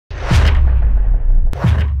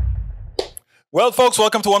Well, folks,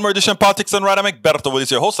 welcome to one more edition of Politics and Random. Berto Will is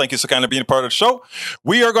your host. Thank you so kindly being a part of the show.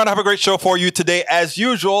 We are going to have a great show for you today, as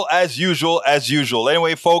usual.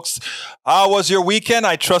 Anyway, folks, how was your weekend?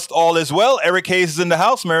 I trust all is well. Eric Hayes is in the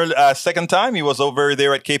house. Second time. He was over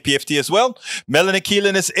there at KPFT as well. Melanie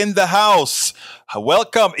Keelan is in the house.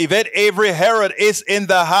 Welcome. Yvette Avery Herod is in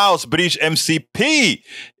the house. British MCP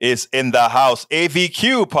is in the house.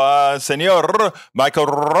 AVQ, Senor Michael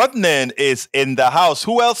Rodnan is in the house.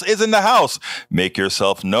 Who else is in the house? Make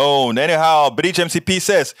yourself known. Anyhow, British MCP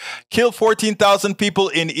says, kill 14,000 people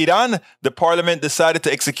in Iran. The parliament decided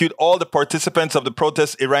to execute all the participants of the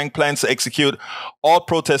protest. Iran plans to execute all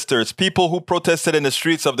protesters. People who protested in the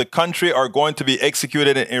streets of the country are going to be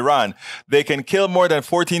executed in Iran. They can kill more than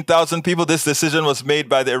 14,000 people. This decision was made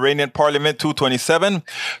by the Iranian parliament, 227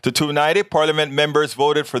 to 290. Parliament members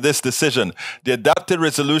voted for this decision. The adopted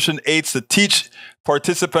resolution aids to teach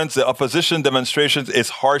participants the opposition demonstrations is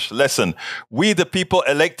harsh lesson. We, the people,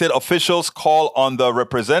 elected officials, call on the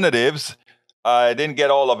representatives. I didn't get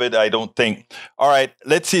all of it, I don't think. All right,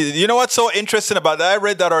 let's see. You know what's so interesting about that? I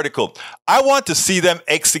read that article. I want to see them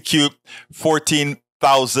execute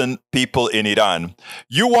 14,000 people in Iran.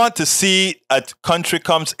 You want to see a country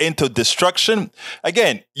comes into destruction?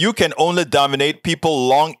 Again, you can only dominate people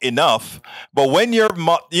long enough. But when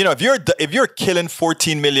if you're killing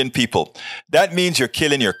 14 million people, that means you're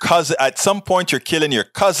killing your cousin. At some point, you're killing your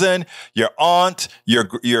cousin, your aunt,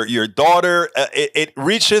 your daughter. It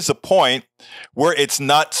reaches a point where it's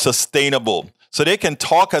not sustainable. So they can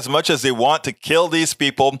talk as much as they want to kill these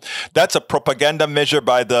people. That's a propaganda measure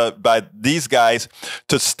by these guys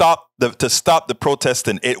to stop the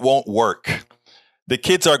protesting. It won't work. The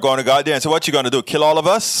kids are going to go out there and say, what you going to do? Kill all of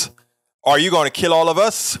us? Are you going to kill all of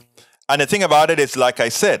us? And the thing about it is, like I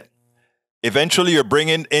said, eventually you're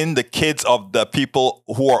bringing in the kids of the people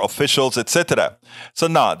who are officials, etc. So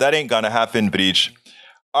nah, that ain't going to happen, Breach.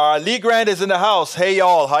 Lee Grant is in the house. Hey,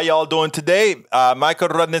 y'all. How y'all doing today? Michael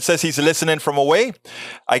Rudnin says he's listening from away.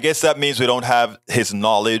 I guess that means we don't have his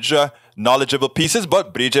knowledgeable pieces,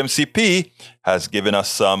 but Bridge MCP has given us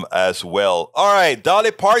some as well. All right.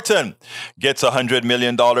 Dolly Parton gets $100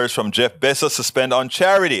 million from Jeff Bezos to spend on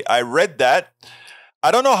charity. I read that.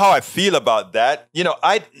 I don't know how I feel about that.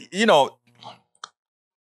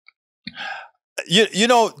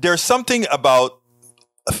 There's something about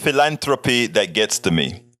philanthropy that gets to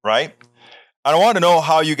me, right? I want to know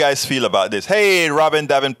how you guys feel about this. Hey, Robin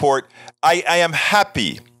Davenport, I am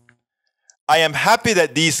happy. I am happy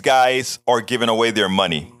that these guys are giving away their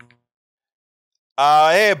money.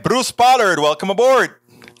 Hey, Bruce Pollard, welcome aboard.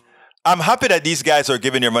 I'm happy that these guys are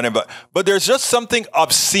giving their money, but there's just something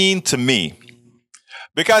obscene to me.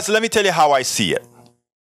 Because let me tell you how I see it.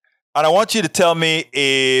 And I want you to tell me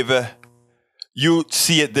if you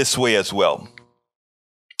see it this way as well.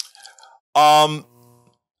 And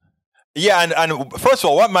first of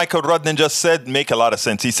all, what Michael Rodnan just said make a lot of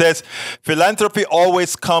sense. He says, philanthropy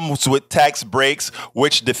always comes with tax breaks,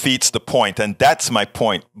 which defeats the point. And that's my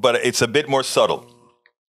point, but it's a bit more subtle.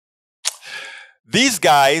 These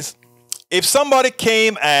guys, if somebody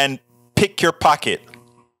came and picked your pocket,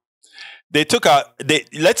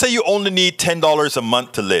 let's say you only need $10 a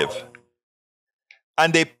month to live,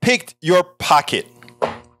 and they picked your pocket.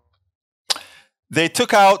 They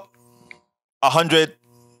took out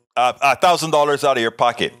 $1,000 out of your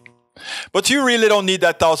pocket. But you really don't need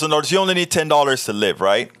that $1,000. You only need $10 to live,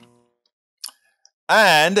 right?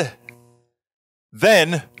 And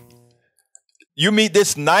then you meet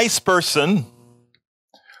this nice person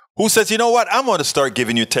who says, you know what? I'm going to start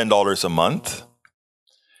giving you $10 a month.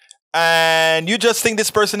 And you just think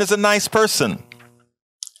this person is a nice person.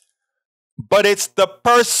 But it's the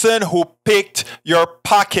person who picked your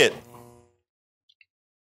pocket.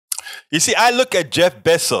 You see, I look at Jeff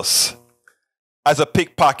Bezos as a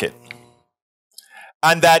pickpocket.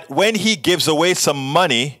 And that when he gives away some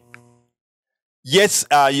money, yes,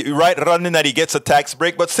 you're right, running that he gets a tax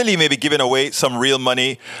break, but still he may be giving away some real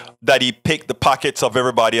money that he picked the pockets of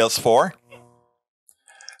everybody else for.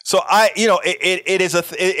 So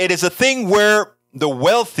it is a thing where the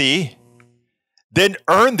wealthy didn't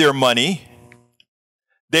earn their money.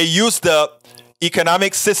 They use the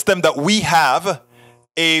economic system that we have,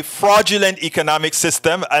 a fraudulent economic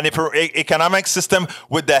system, an economic system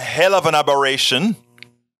with the hell of an aberration.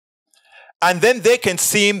 And then they can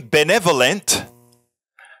seem benevolent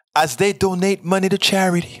as they donate money to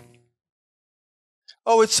charity.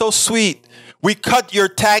 Oh, it's so sweet. We cut your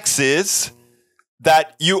taxes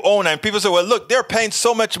that you own. And people say, well, look, they're paying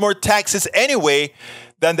so much more taxes anyway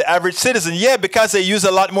than the average citizen. Yeah, because they use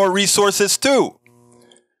a lot more resources too.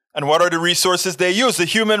 And what are the resources they use? The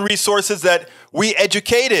human resources that we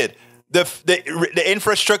educated, the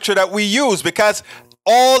infrastructure that we use, because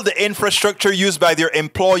all the infrastructure used by their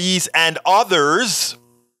employees and others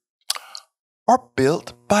are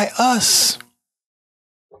built by us.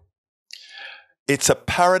 It's a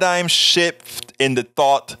paradigm shift in the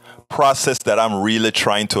thought process that I'm really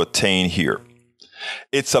trying to attain here.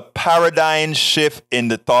 It's a paradigm shift in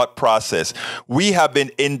the thought process. We have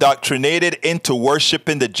been indoctrinated into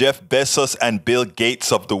worshiping the Jeff Bezos and Bill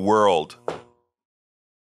Gates of the world.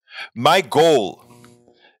 My goal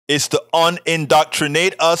is to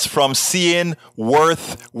unindoctrinate us from seeing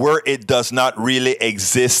worth where it does not really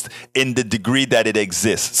exist in the degree that it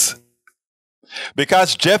exists.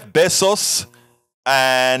 Because Jeff Bezos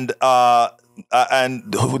and the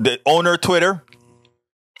owner of Twitter,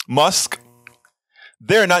 Musk,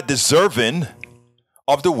 they're not deserving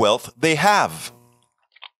of the wealth they have.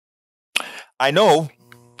 I know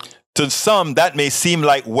to some that may seem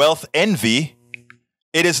like wealth envy.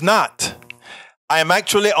 It is not. I am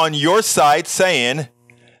actually on your side saying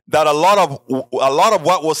that a lot of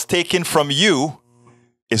what was taken from you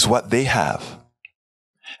is what they have.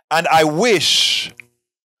 And I wish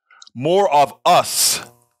more of us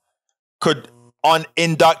could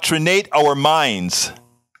unindoctrinate our minds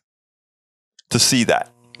to see that.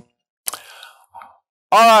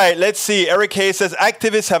 All right, let's see. Eric Hayes says,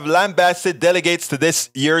 activists have lambasted delegates to this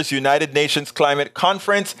year's United Nations Climate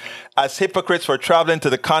Conference as hypocrites for traveling to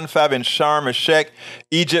the confab in Sharm el-Sheikh,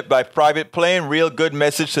 Egypt by private plane. Real good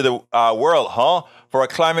message to the world, huh? For a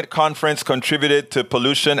climate conference contributed to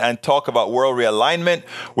pollution and talk about world realignment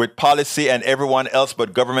with policy and everyone else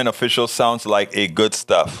but government officials sounds like a good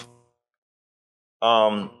stuff.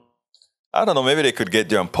 I don't know. Maybe they could get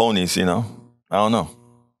their own ponies, you know. I don't know.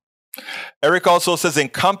 Eric also says,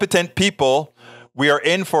 incompetent people, we are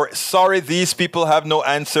in for sorry these people have no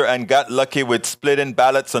answer and got lucky with splitting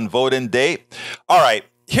ballots on voting day. All right,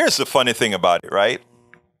 here's the funny thing about it, right?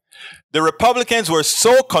 The Republicans were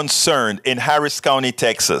so concerned in Harris County,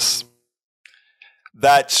 Texas,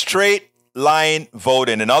 that straight line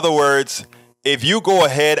voting, in other words, if you go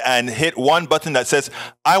ahead and hit one button that says,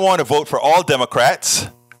 I want to vote for all Democrats,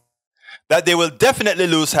 that they will definitely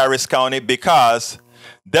lose Harris County because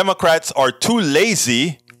Democrats are too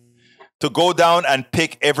lazy to go down and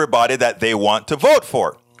pick everybody that they want to vote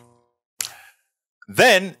for.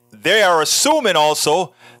 Then they are assuming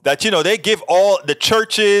also that, you know, they give all the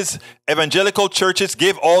churches, evangelical churches,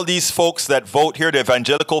 give all these folks that vote here, the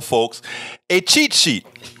evangelical folks, a cheat sheet.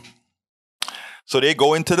 So they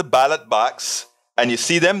go into the ballot box and you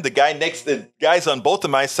see them, the guys on both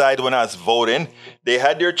of my side when I was voting, they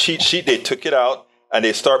had their cheat sheet, they took it out, and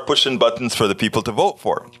they start pushing buttons for the people to vote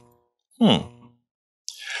for.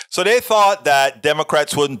 So they thought that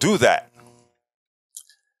Democrats wouldn't do that.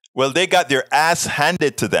 Well, they got their ass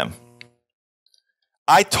handed to them.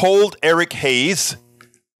 I told Eric Hayes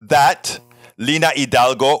that Lina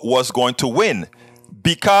Hidalgo was going to win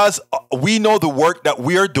because we know the work that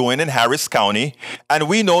we are doing in Harris County, and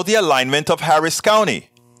we know the alignment of Harris County.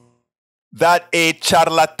 That a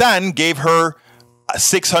charlatan gave her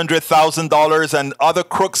 $600,000 and other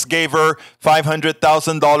crooks gave her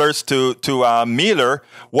 $500,000 to Mueller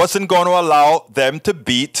wasn't going to allow them to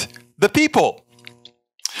beat the people.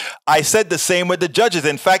 I said the same with the judges.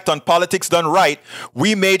 In fact, on Politics Done Right,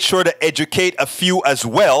 we made sure to educate a few as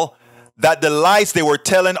well that the lies they were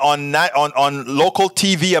telling on local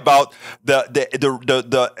TV about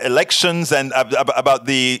the elections and about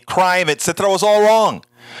the crime, etc., was all wrong.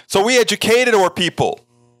 So we educated our people.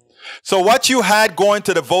 So what you had going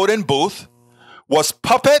to the voting booth was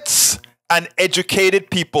puppets and educated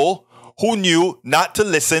people who knew not to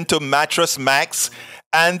listen to Mattress Max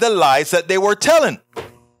and the lies that they were telling.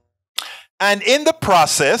 And in the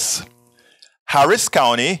process, Harris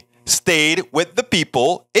County stayed with the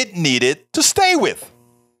people it needed to stay with.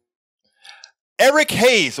 Eric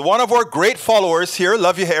Hayes, one of our great followers here,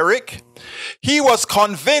 love you, Eric. He was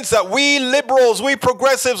convinced that we liberals, we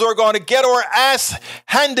progressives are going to get our ass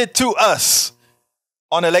handed to us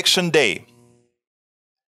on election day.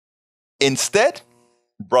 Instead,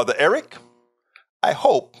 Brother Eric, I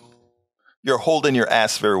hope you're holding your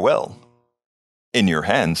ass very well in your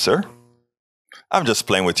hands, sir. I'm just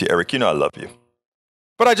playing with you, Eric. You know I love you.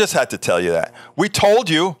 But I just had to tell you that. We told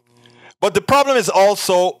you, but the problem is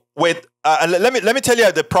also with, let me tell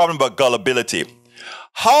you the problem about gullibility.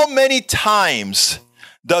 How many times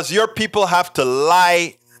does your people have to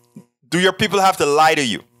lie? Do your people have to lie to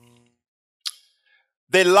you?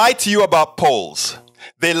 They lie to you about polls.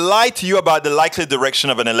 They lie to you about the likely direction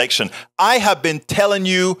of an election. I have been telling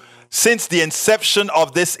you since the inception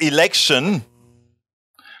of this election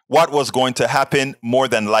what was going to happen more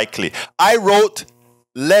than likely. I wrote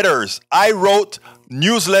letters. I wrote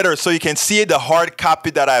newsletters so you can see the hard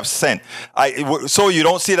copy that I've sent. So you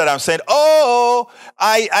don't see that I'm saying,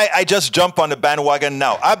 I just jump on the bandwagon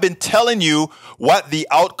now. I've been telling you what the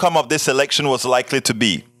outcome of this election was likely to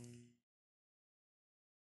be.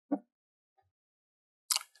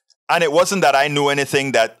 And it wasn't that I knew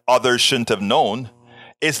anything that others shouldn't have known.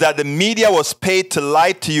 It's that the media was paid to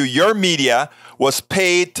lie to you. Your media was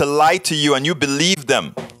paid to lie to you, and you believed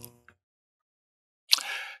them.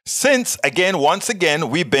 Since, once again,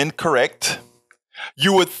 we've been correct,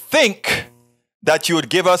 you would think that you would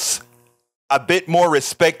give us a bit more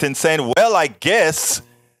respect in saying, well, I guess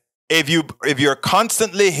if you're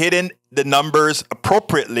constantly hitting the numbers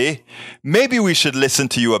appropriately, maybe we should listen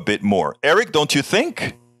to you a bit more. Eric, don't you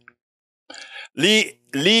think?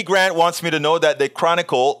 Lee Grant wants me to know that the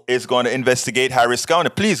Chronicle is going to investigate Harris County.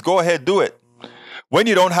 Please go ahead, do it. When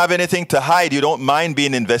you don't have anything to hide, you don't mind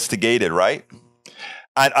being investigated, right?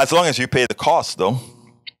 And as long as you pay the cost, though.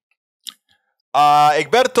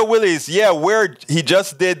 Egberto Willis, where he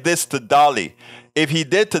just did this to Dolly. If he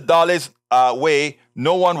did to Dolly's way,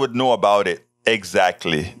 no one would know about it.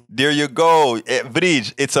 Exactly. There you go.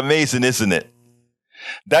 Bridge, it's amazing, isn't it?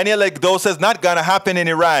 Daniel Legdo says, not going to happen in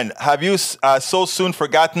Iran. Have you so soon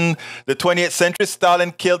forgotten the 20th century?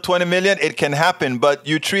 Stalin killed 20 million. It can happen, but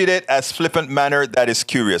you treat it as flippant manner that is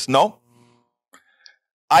curious. No.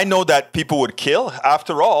 I know that people would kill.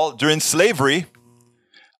 After all, during slavery,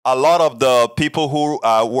 a lot of the people who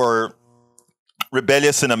were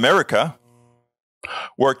rebellious in America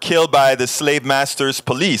were killed by the slave master's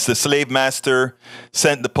police. The slave master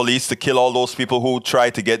sent the police to kill all those people who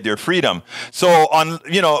tried to get their freedom. So,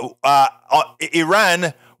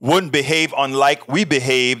 Iran wouldn't behave unlike we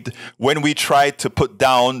behaved when we tried to put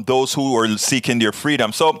down those who were seeking their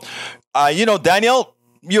freedom. So, Daniel,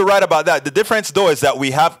 you're right about that. The difference, though, is that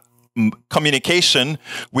we have communication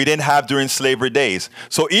we didn't have during slavery days.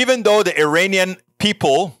 So even though the Iranian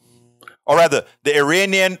people, or rather,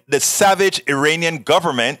 the savage Iranian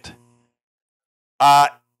government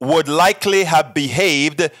would likely have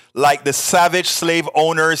behaved like the savage slave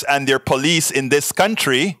owners and their police in this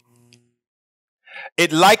country,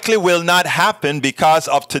 it likely will not happen because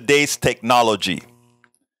of today's technology.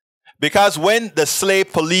 Because when the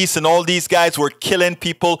slave police and all these guys were killing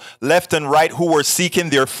people left and right who were seeking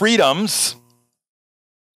their freedoms,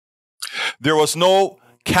 there was no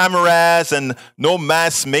cameras and no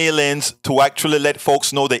mass mail-ins to actually let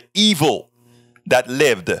folks know the evil that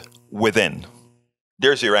lived within.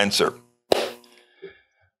 There's your answer.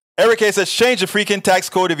 Eric A says, change the freaking tax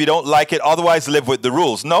code if you don't like it, otherwise live with the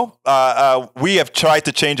rules. No, we have tried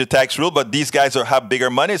to change the tax rule, but these guys have bigger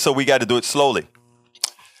money, so we got to do it slowly.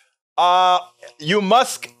 You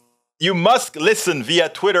must listen via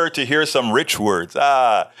Twitter to hear some rich words.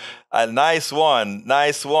 A nice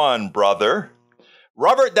one, brother.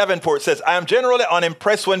 Robert Davenport says, I am generally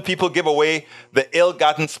unimpressed when people give away the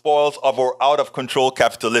ill-gotten spoils of our out-of-control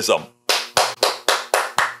capitalism.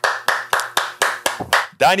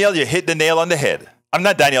 Daniel, you hit the nail on the head. I'm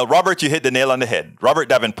not Daniel. Robert, you hit the nail on the head. Robert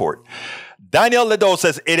Davenport. Daniel Ledo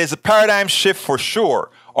says, it is a paradigm shift for sure.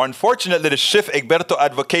 Unfortunately, the shift Egberto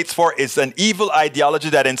advocates for is an evil ideology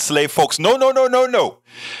that enslaved folks. No.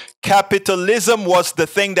 Capitalism was the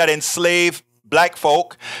thing that enslaved black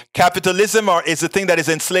folk. Capitalism is the thing that is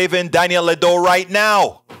enslaving Daniel Ledo right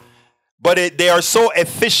now. But they are so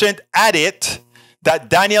efficient at it that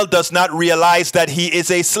Daniel does not realize that he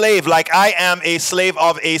is a slave, like I am a slave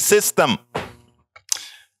of a system.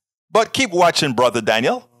 But keep watching, brother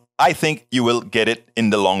Daniel. I think you will get it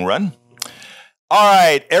in the long run. All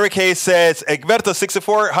right, Eric Hayes says, Egberto,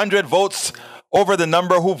 6,400 votes over the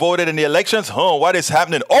number who voted in the elections. What is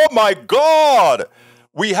happening? Oh my God!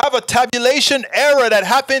 We have a tabulation error that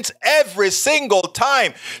happens every single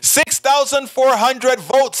time. 6,400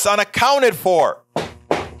 votes unaccounted for.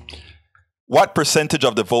 What percentage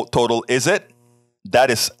of the vote total is it?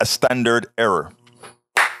 That is a standard error.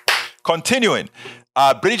 Continuing.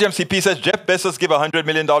 British MCP says Jeff Bezos give $100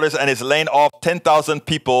 million and is laying off 10,000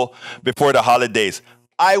 people before the holidays.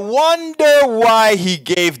 I wonder why he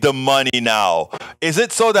gave the money now. Is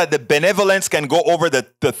it so that the benevolence can go over the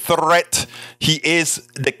threat? He is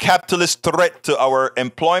the capitalist threat to our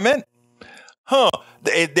employment?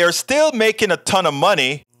 They're still making a ton of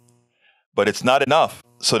money, but it's not enough,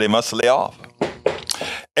 so they must lay off.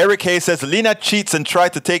 Eric Hayes says Lena cheats and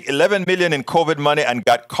tried to take 11 million in COVID money and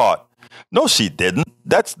got caught. No, she didn't.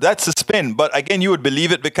 That's a spin. But again, you would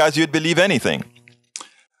believe it because you'd believe anything.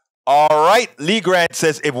 All right. Lee Grant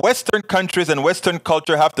says if Western countries and Western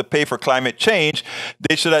culture have to pay for climate change,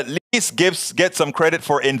 they should at least get some credit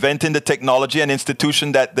for inventing the technology and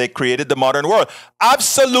institution that they created, the modern world.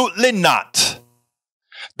 Absolutely not.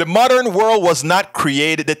 The modern world was not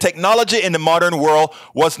created, the technology in the modern world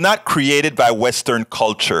was not created by Western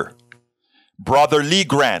culture. Brother Lee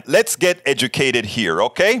Grant, let's get educated here,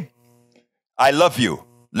 okay? I love you.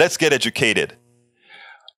 Let's get educated.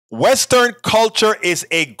 Western culture is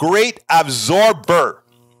a great absorber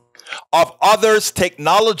of others'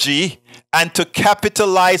 technology and to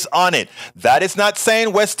capitalize on it. That is not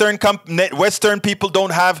saying Western people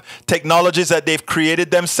don't have technologies that they've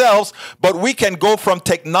created themselves, but we can go from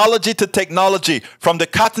technology to technology, from the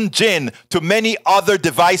cotton gin to many other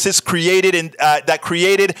devices created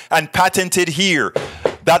and patented here.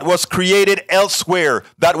 That was created elsewhere,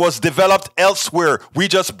 that was developed elsewhere. We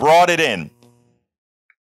just brought it in.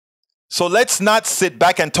 So let's not sit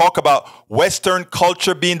back and talk about Western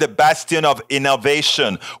culture being the bastion of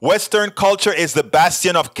innovation. Western culture is the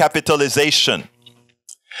bastion of capitalization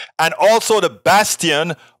and also the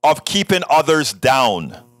bastion of keeping others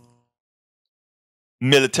down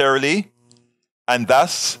militarily and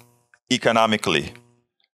thus economically.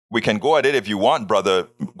 We can go at it if you want, Brother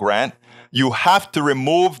Grant. You have to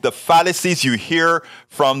remove the fallacies you hear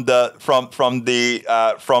from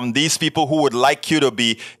these people who would like you to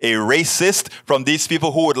be a racist, from these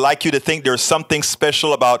people who would like you to think there's something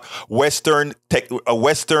special about Western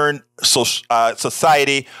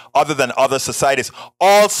society other than other societies.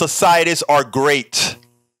 All societies are great.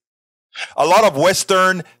 A lot of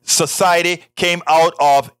Western society came out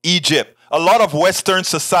of Egypt. A lot of Western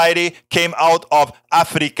society came out of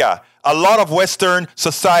Africa. A lot of Western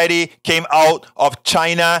society came out of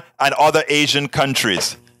China and other Asian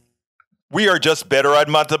countries. We are just better at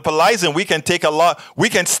monopolizing. We can take a lot, we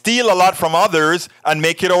can steal a lot from others and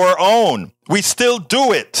make it our own. We still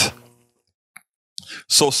do it.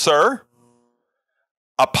 So, sir,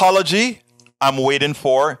 apology I'm waiting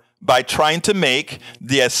for by trying to make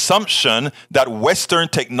the assumption that Western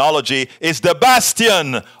technology is the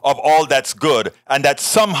bastion of all that's good and that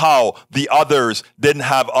somehow the others didn't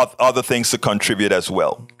have other things to contribute as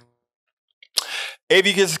well.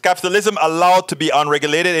 Because capitalism allowed to be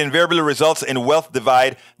unregulated invariably results in wealth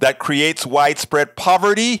divide that creates widespread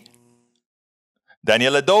poverty.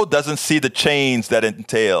 Daniel Edo doesn't see the chains that it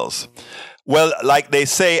entails. Well, like they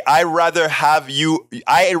say, I rather have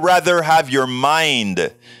your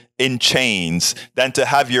mind in chains than to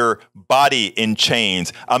have your body in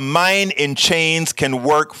chains. A mind in chains can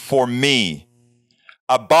work for me.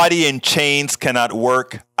 A body in chains cannot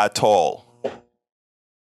work at all.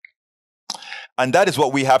 And that is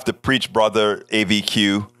what we have to preach, Brother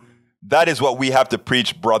AVQ. That is what we have to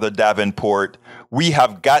preach, Brother Davenport. We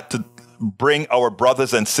have got to bring our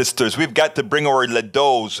brothers and sisters. We've got to bring our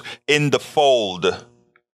Ledos in the fold.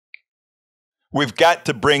 We've got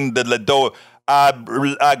to bring the Ledo.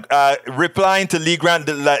 Replying to Lee Grant,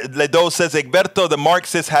 Ledo says, Egberto, the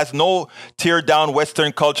Marxist, has no tear down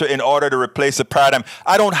Western culture in order to replace the paradigm.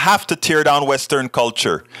 I don't have to tear down Western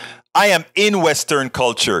culture. I am in Western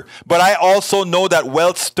culture, but I also know that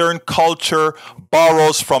Western culture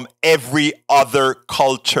borrows from every other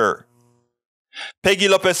culture. Peggy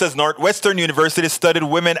Lopez says, Northwestern University studied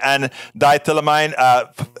women and diethylamine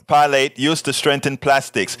phthalate used to strengthen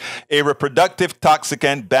plastics, a reproductive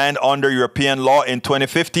toxicant banned under European law in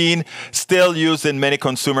 2015, still used in many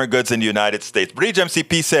consumer goods in the United States. Bridge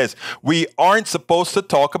MCP says, we aren't supposed to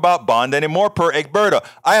talk about Bond anymore per Egberto.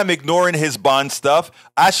 I am ignoring his Bond stuff.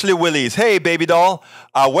 Ashley Willies, hey, baby doll.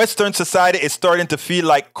 Western society is starting to feel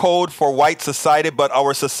like code for white society, but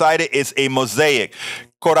our society is a mosaic.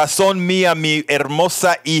 Corazón mía, mi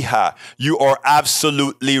hermosa hija, you are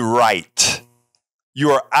absolutely right.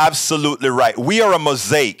 You are absolutely right. We are a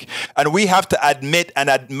mosaic, and we have to admit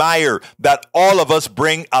and admire that all of us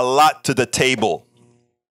bring a lot to the table.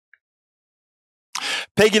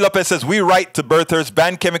 Peggy Lopez says, we write to birthers,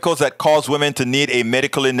 ban chemicals that cause women to need a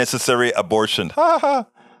medically necessary abortion.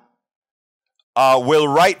 We'll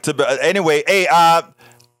write to... Anyway, hey,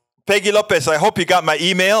 Peggy Lopez, I hope you got my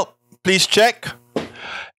email. Please check.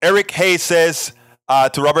 Eric Hayes says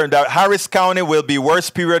to Robert, Harris County will be worse.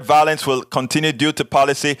 Period. Violence will continue due to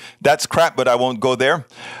policy. That's crap, but I won't go there.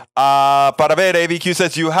 Para ver, AVQ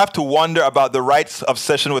says, you have to wonder about the right's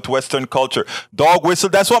obsession with Western culture. Dog whistle.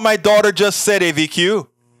 That's what my daughter just said, AVQ.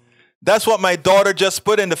 That's what my daughter just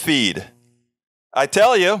put in the feed. I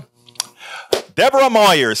tell you. Deborah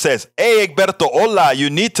Moyer says, hey, Egberto, hola. You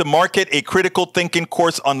need to market a critical thinking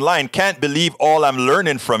course online. Can't believe all I'm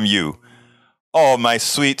learning from you. Oh, my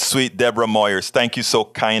sweet, sweet Deborah Moyers. Thank you so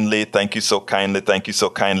kindly. Thank you so kindly. Thank you so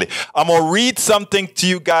kindly. I'm going to read something to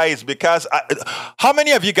you guys because how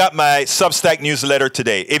many of you got my Substack newsletter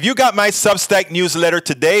today? If you got my Substack newsletter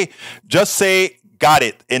today, just say got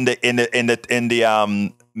it in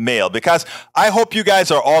the mail, because I hope you guys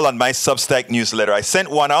are all on my Substack newsletter. I sent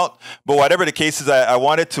one out, but whatever the case is, I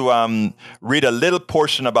wanted to read a little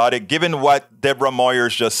portion about it, given what Deborah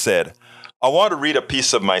Moyers just said. I want to read a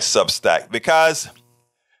piece of my Substack because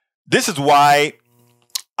this is why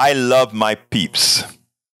I love my peeps.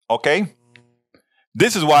 Okay?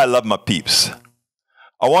 This is why I love my peeps.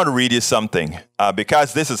 I want to read you something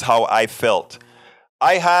because this is how I felt.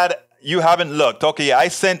 You haven't looked. Okay, I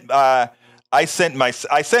sent my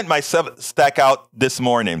Substack out this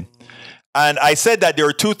morning. And I said that there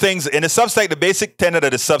were two things in the Substack. The basic tenet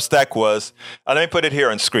of the Substack was, and let me put it here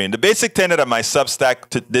on screen. The basic tenet of my Substack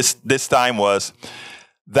to this time was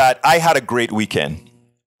that I had a great weekend.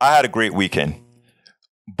 I had a great weekend.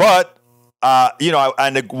 But, and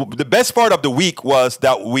the best part of the week was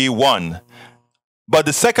that we won. But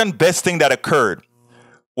the second best thing that occurred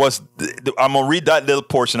was, I'm going to read that little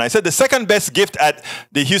portion. I said, the second best gift at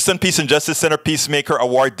the Houston Peace and Justice Center Peacemaker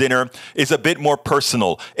Award dinner is a bit more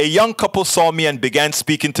personal. A young couple saw me and began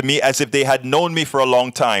speaking to me as if they had known me for a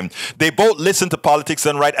long time. They both listened to Politics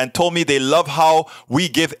Done Right and told me they love how we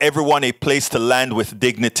give everyone a place to land with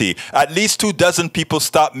dignity. At least 24 people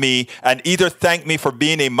stopped me and either thanked me for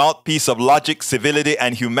being a mouthpiece of logic, civility,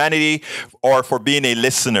 and humanity, or for being a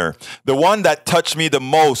listener. The one that touched me the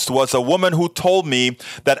most was a woman who told me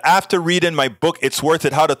that after reading my book, It's Worth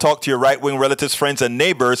It, How to Talk to Your Right-Wing Relatives, Friends, and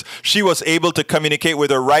Neighbors, she was able to communicate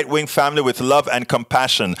with her right-wing family with love and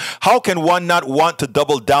compassion. How can one not want to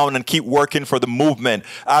double down and keep working for the movement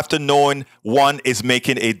after knowing one is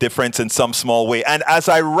making a difference in some small way? And as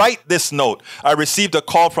I write this note, I received a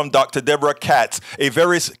call from Dr. Deborah Katz, a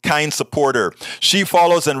very kind supporter. She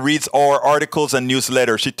follows and reads our articles and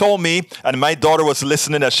newsletters. She told me, and my daughter was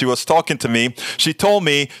listening as she was talking to me, she told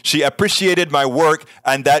me she appreciated my work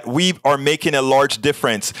and that we are making a large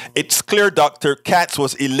difference. It's clear Dr. Katz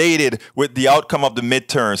was elated with the outcome of the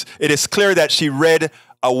midterms. It is clear that she read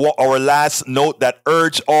our last note that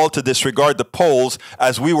urged all to disregard the polls,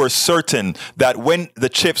 as we were certain that when the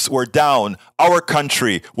chips were down, our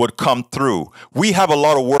country would come through. We have a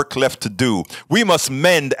lot of work left to do. We must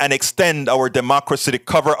mend and extend our democracy to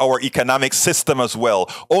cover our economic system as well.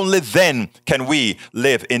 Only then can we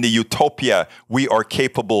live in the utopia we are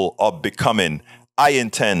capable of becoming. I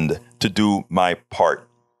intend to do my part.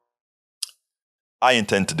 I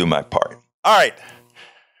intend to do my part. All right.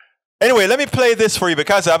 Anyway, let me play this for you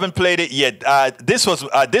because I haven't played it yet. This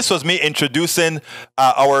was me introducing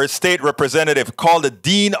our state representative, called the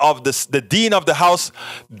dean of the House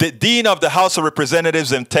of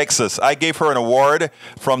Representatives in Texas. I gave her an award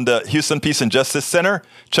from the Houston Peace and Justice Center.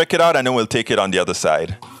 Check it out, and then we'll take it on the other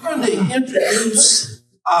side. I'm going to introduce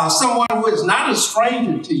someone who is not a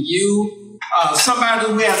stranger to you, somebody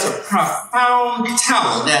who has a profound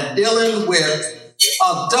talent at dealing with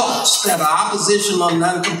adults that are oppositional and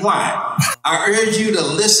non-compliant. I urge you to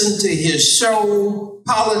listen to his show,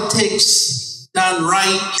 Politics Done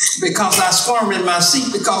Right, because I squirm in my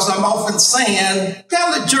seat because I'm often saying,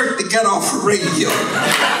 tell the jerk to get off the radio.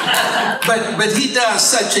 but he does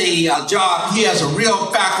such a job. He has a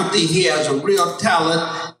real faculty. He has a real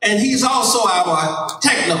talent. And he's also our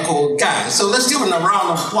technical guy. So let's give him a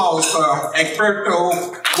round of applause for Egberto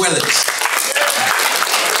Willis.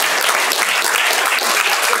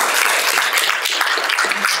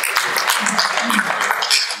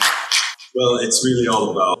 Well, it's really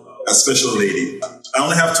all about a special lady. I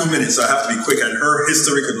only have 2 minutes, so I have to be quick, and her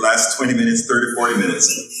history could last 20 minutes, 30, 40 minutes.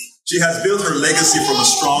 She has built her legacy from a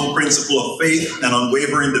strong principle of faith and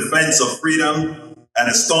unwavering defense of freedom and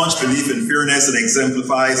a staunch belief in fairness that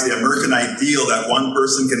exemplifies the American ideal that one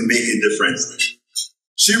person can make a difference.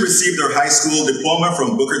 She received her high school diploma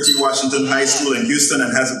from Booker T. Washington High School in Houston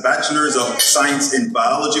and has a bachelor's of science in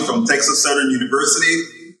biology from Texas Southern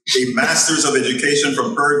University, a Master's of Education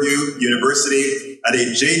from Purdue University, and a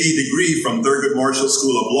JD degree from Thurgood Marshall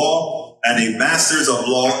School of Law, and a Master's of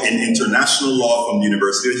Law in International Law from the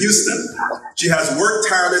University of Houston. She has worked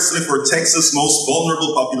tirelessly for Texas' most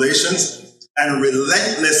vulnerable populations and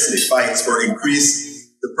relentlessly fights for increase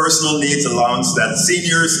the personal needs allowance that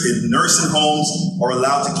seniors in nursing homes are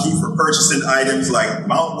allowed to keep for purchasing items like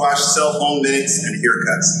mouthwash, cell phone minutes, and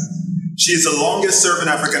haircuts. She is the longest serving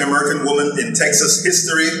African-American woman in Texas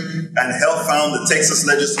history and helped found the Texas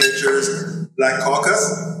legislature's Black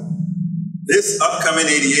Caucus. This upcoming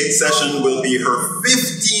 88th session will be her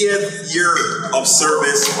 50th year of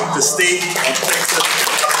service to the state of Texas.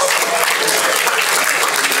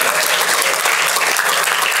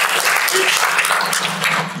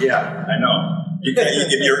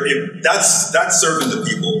 That's serving the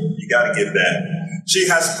people. You got to give that. She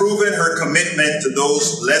has proven her commitment to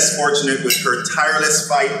those less fortunate with her tireless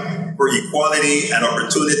fight for equality and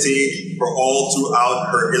opportunity for all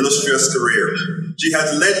throughout her illustrious career. She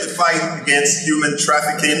has led the fight against human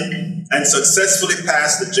trafficking and successfully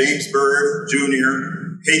passed the James Byrd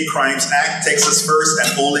Jr. Hate Crimes Act, Texas' first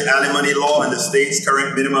and only alimony law and the state's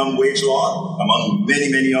current minimum wage law, among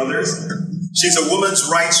many, many others. She's a women's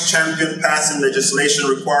rights champion, passing legislation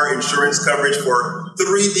requiring insurance coverage for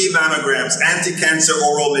 3D mammograms, anti-cancer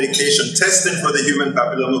oral medication, testing for the human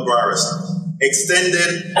papillomavirus,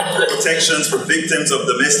 extended protections for victims of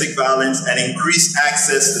domestic violence, and increased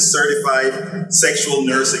access to certified sexual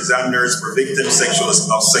nurse examiners for victims of sexual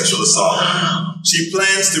assault. She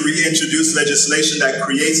plans to reintroduce legislation that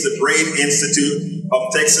creates the Brain Institute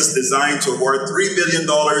of Texas, designed to award $3 billion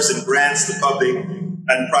in grants to public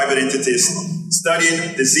and private entities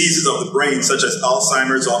studying diseases of the brain, such as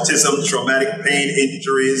Alzheimer's, autism, traumatic brain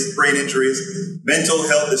injuries, mental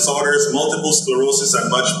health disorders, multiple sclerosis, and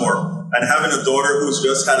much more. And having a daughter who's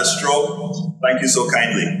just had a stroke, thank you so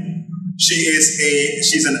kindly.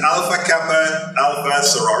 She's an Alpha Kappa Alpha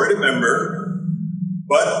sorority member.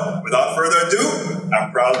 But without further ado,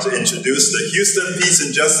 I'm proud to introduce the Houston Peace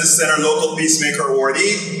and Justice Center Local Peacemaker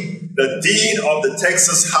Awardee, the Dean of the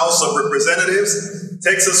Texas House of Representatives,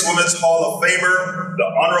 Texas Women's Hall of Famer, the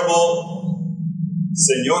Honorable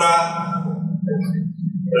Señora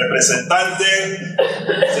Representante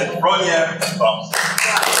Senfronia Thompson.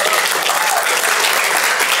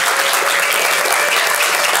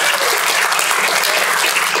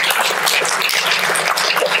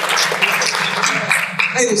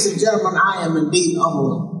 Ladies and gentlemen, I am indeed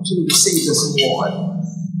humbled to receive this award.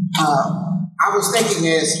 I was thinking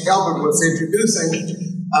as Albert was introducing,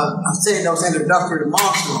 saying those introductory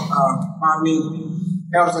remarks,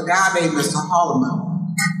 there was a guy named Mr.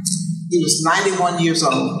 Holloman. He was 91 years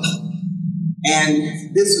old,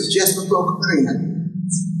 and this was just before Katrina.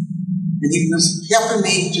 And he was helping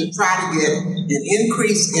me to try to get an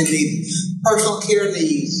increase in the personal care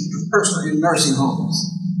needs in nursing homes.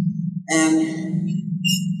 And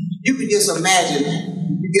you can just imagine,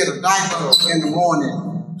 you get a diaper in the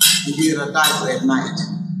morning and you get a diaper at night.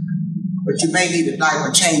 But you may need a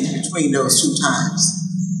diaper change between those two times.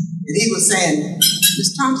 And he was saying,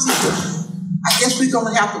 Ms. Thompson, I guess we're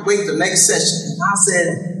going to have to wait the next session. And I said,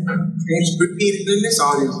 can't repeat it in this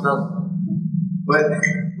audience, though. But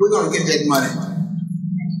we're going to get that money.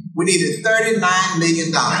 We needed $39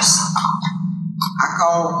 million. I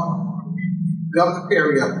called Governor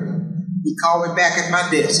Perry up. He called me back at my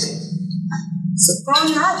desk. So,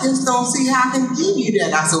 Sophronia, I just don't see how I can give you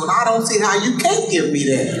that. I said, well, I don't see how you can't give me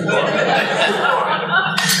that.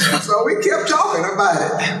 So we kept talking about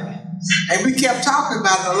it. And we kept talking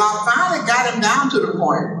about it a lot. Finally got him down to the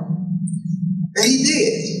point that he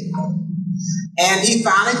did. And he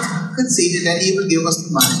finally conceded that he would give us the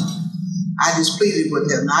money. I just pleaded with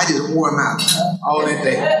him. I just wore him out all that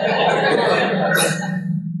day.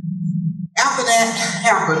 After that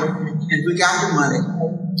happened, and we got the money,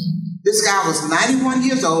 this guy was 91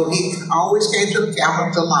 years old. He always came to the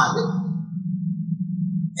Capitol lobby.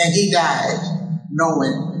 And he died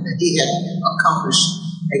knowing that he had accomplished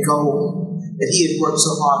a goal that he had worked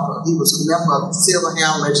so hard for. He was a member of the Silver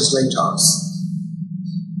Hair Legislators.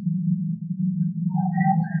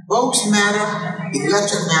 Votes matter,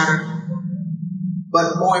 election matter,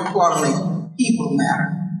 but more importantly, people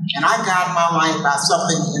matter. And I guide my life by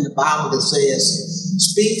something in the Bible that says,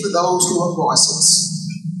 speak for those who are voiceless,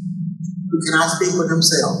 who cannot speak for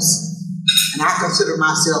themselves. And I consider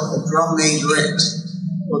myself a drum majorette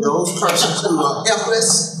for those persons who are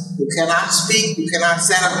helpless, who cannot speak, who cannot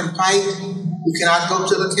stand up and fight, who cannot go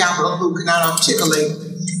to the Capitol, who cannot articulate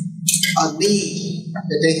a need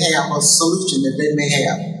that they have, a solution that they may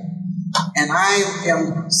have. And I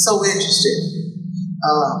am so interested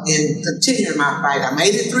in continuing my fight. I'm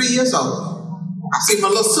 83 years old. I see my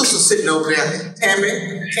little sister sitting over there,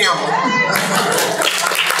 Tammy Campbell.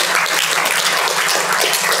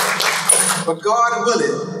 But God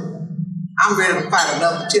willing, I'm ready to fight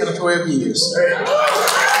another 10 or 12 years.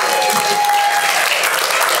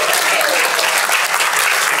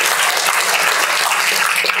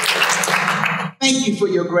 Thank you for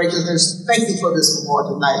your graciousness. Thank you for this award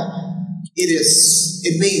tonight.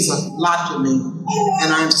 It means a lot to me,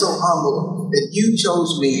 and I'm so humbled that you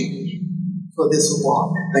chose me for this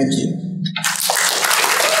award. Thank you.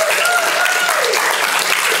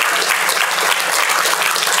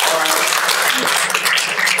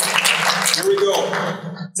 Here we go.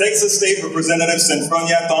 Texas State Representative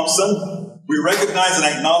Senfronia Thompson, we recognize and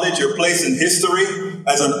acknowledge your place in history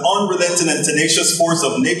as an unrelenting and tenacious force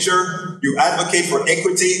of nature, you advocate for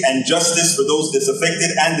equity and justice for those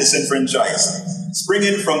disaffected and disenfranchised.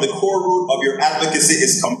 Springing from the core root of your advocacy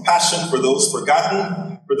is compassion for those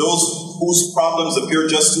forgotten, for those whose problems appear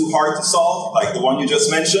just too hard to solve, like the one you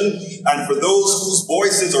just mentioned, and for those whose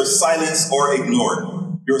voices are silenced or ignored.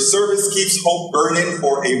 Your service keeps hope burning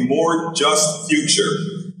for a more just future.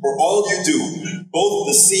 For all you do, both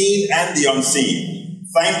the seen and the unseen.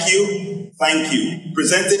 Thank you, thank you.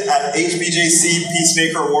 Presented at HBJC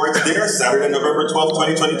Peacemaker Awards dinner, Saturday, November 12,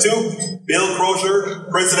 2022. Bill Crozier,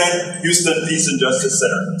 President, Houston Peace and Justice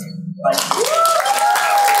Center. Thank you.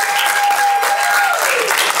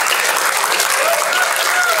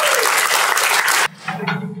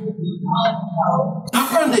 I'm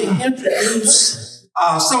going to introduce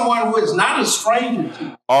someone who is not a stranger to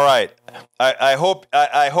you. All right. I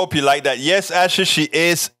hope you like that. Yes, Asha, she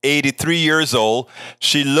is 83 years old.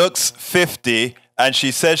 She looks 50, and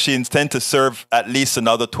she says she intends to serve at least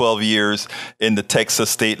another 12 years in the Texas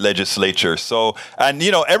state legislature. So, and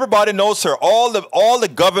you know, everybody knows her. All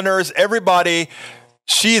the governors, everybody.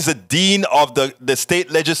 She is a dean of the state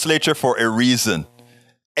legislature for a reason.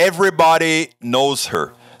 Everybody knows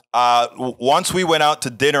her. Once we went out to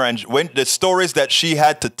dinner, and when the stories that she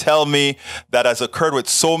had to tell me that has occurred with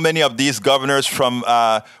so many of these governors, from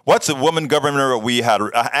what's the woman governor we had,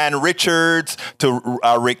 Ann Richards, to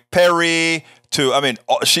Rick Perry, to, I mean,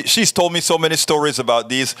 she's told me so many stories about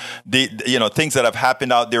the things that have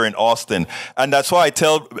happened out there in Austin. And that's why I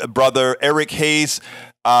tell Brother Eric Hayes,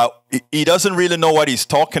 he doesn't really know what he's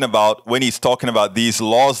talking about when he's talking about these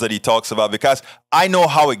laws that he talks about, because I know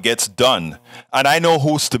how it gets done and I know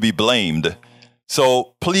who's to be blamed.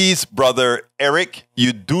 So please, Brother Eric,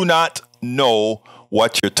 you do not know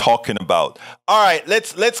what you're talking about. All right,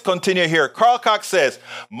 let's continue here. Carl Cox says,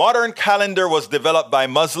 modern calendar was developed by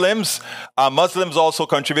Muslims. Muslims also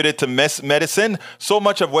contributed to medicine. So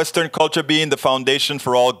much of Western culture being the foundation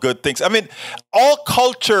for all good things. I mean, all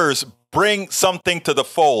cultures bring something to the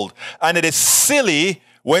fold. And it is silly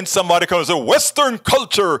when somebody comes and says, Western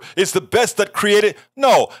culture is the best that created.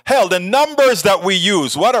 No, hell, the numbers that we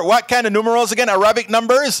use. What kind of numerals again? Arabic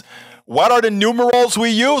numbers? What are the numerals we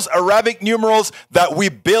use? Arabic numerals that we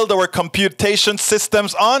build our computation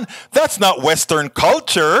systems on? That's not Western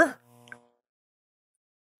culture.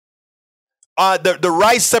 The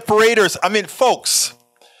rice separators. I mean, folks,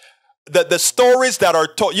 the stories that are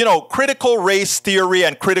told, critical race theory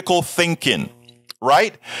and critical thinking,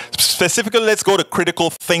 right? Specifically, let's go to critical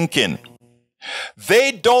thinking.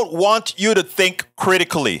 They don't want you to think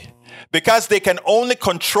critically because they can only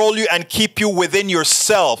control you and keep you within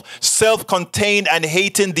yourself, self-contained and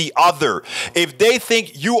hating the other. If they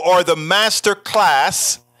think you are the master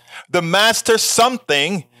class, the master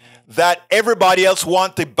something that everybody else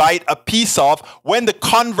wants to bite a piece of, when the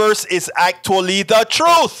converse is actually the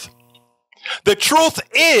truth. The truth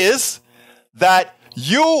is that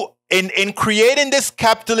you, in creating this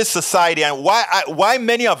capitalist society, and why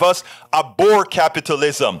many of us abhor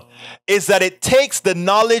capitalism, is that it takes the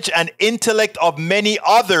knowledge and intellect of many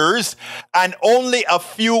others, and only a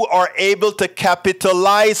few are able to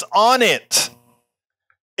capitalize on it.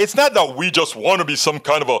 It's not that we just want to be some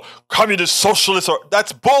kind of a communist socialist, or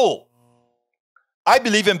that's bull. I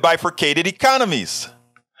believe in bifurcated economies.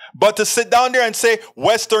 But to sit down there and say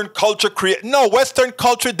Western culture no, Western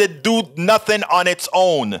culture did do nothing on its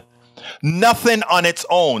own. Nothing on its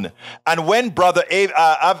own. And when Brother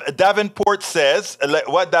Davenport says,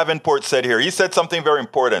 what Davenport said here, he said something very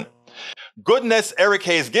important. Goodness, Eric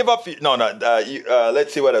Hayes, give up.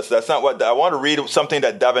 Let's see what else. That's not what I want to read. Something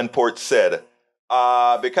that Davenport said.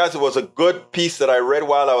 Because it was a good piece that I read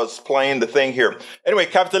while I was playing the thing here. Anyway,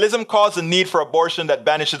 capitalism caused a need for abortion that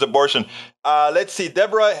banishes abortion. Let's see.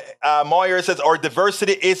 Deborah Moyer says, our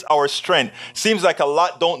diversity is our strength. Seems like a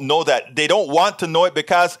lot don't know that. They don't want to know it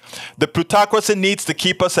because the plutocracy needs to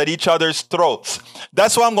keep us at each other's throats.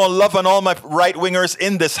 That's why I'm going to love on all my right-wingers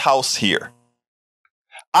in this house here.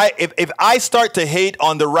 If I start to hate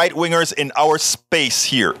on the right-wingers in our space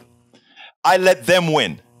here, I let them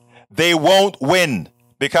win. They won't win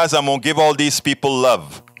because I'm going to give all these people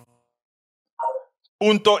love.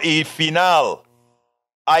 Punto y final.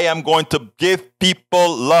 I am going to give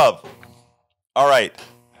people love. All right.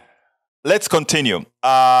 Let's continue.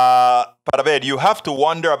 Parved, you have to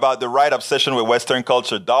wonder about the right obsession with Western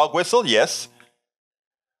culture. Dog whistle? Yes.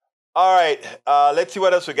 All right. Let's see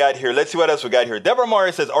what else we got here. Deborah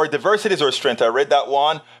Morris says, our diversity is our strength. I read that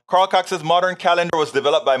one. Carl Cox says, modern calendar was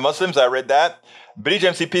developed by Muslims. I read that. Bridge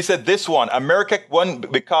MCP said this one. America won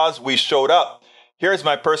because we showed up. Here's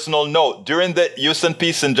my personal note. During the Houston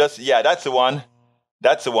Peace and Justice. Yeah, that's the one.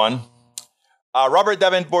 Robert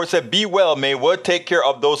Davenport said, be well, May. We'll take care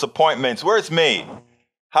of those appointments. Where's May?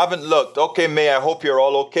 Haven't looked. Okay, May, I hope you're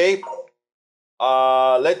all okay.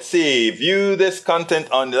 Let's see. View this content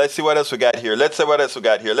on... Let's see what else we got here. Let's see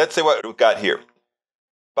what we got here.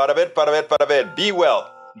 Para ver. Be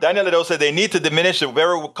well. Daniel Lido said they need to diminish the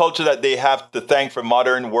very culture that they have to thank for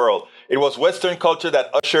modern world. It was Western culture that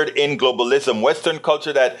ushered in globalism, Western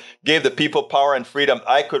culture that gave the people power and freedom.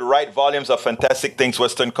 I could write volumes of fantastic things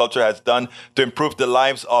Western culture has done to improve the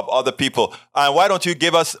lives of other people. And why don't you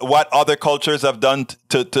give us what other cultures have done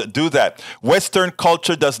to do that? Western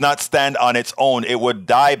culture does not stand on its own. It would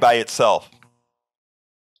die by itself.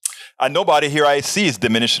 And nobody here I see is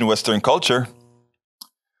diminishing Western culture.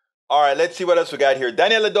 All right, let's see what else we got here.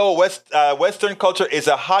 Daniel Lido, Western culture is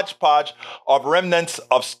a hodgepodge of remnants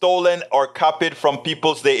of stolen or copied from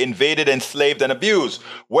peoples they invaded, enslaved, and abused.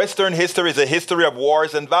 Western history is a history of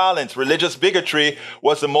wars and violence. Religious bigotry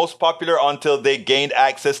was the most popular until they gained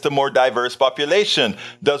access to more diverse population.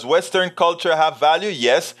 Does Western culture have value?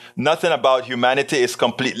 Yes. Nothing about humanity is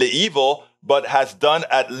completely evil, but has done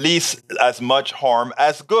at least as much harm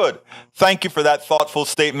as good. Thank you for that thoughtful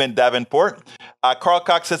statement, Davenport. Carl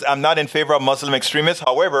Cox says, I'm not in favor of Muslim extremists.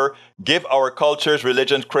 However, give our cultures,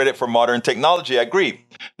 religions credit for modern technology. I agree.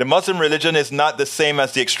 The Muslim religion is not the same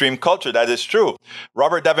as the extreme culture. That is true.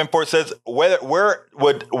 Robert Davenport says, where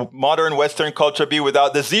would modern Western culture be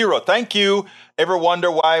without the zero? Thank you. Ever wonder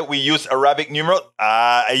why we use Arabic numerals?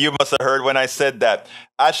 You must have heard when I said that.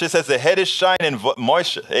 Ashley says, the head is shining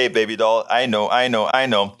moisture. Hey, baby doll. I know.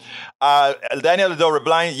 Daniel Lido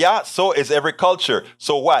replying, yeah, so is every culture.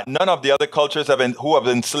 So what? None of the other cultures who have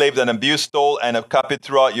enslaved and abused, stole, and have copied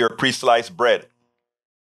throughout your pre-sliced bread.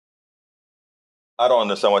 I don't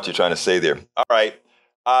understand what you're trying to say there. All right.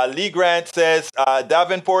 Lee Grant says,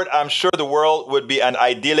 Davenport, I'm sure the world would be an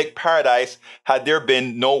idyllic paradise had there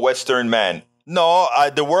been no Western man. No,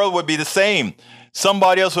 the world would be the same.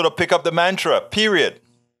 Somebody else would have picked up the mantra, period.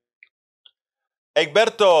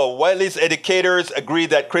 Egberto, while these educators agree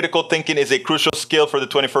that critical thinking is a crucial skill for the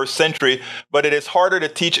 21st century, but it is harder to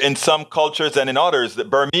teach in some cultures than in others. The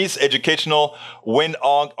Burmese educational Win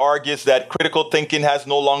Aung argues that critical thinking has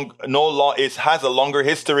has a longer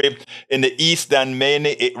history in the East than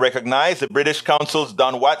many recognize. The British Council's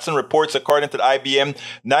Don Watson reports, according to the IBM,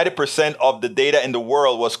 90% of the data in the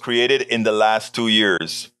world was created in the last 2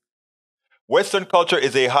 years. Western culture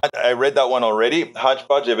is I read that one already.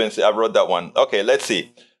 Hodgepodge, I wrote that one. Okay, let's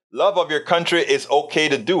see. Love of your country is okay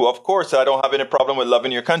to do. Of course, I don't have any problem with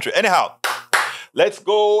loving your country. Anyhow, let's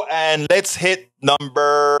go and let's hit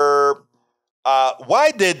number...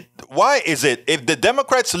 Why is it, if the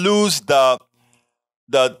Democrats lose the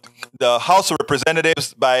House of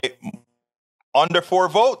Representatives by under 4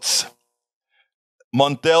 votes,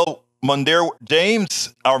 Mondaire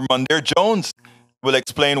Jones will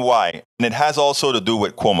explain why. And it has also to do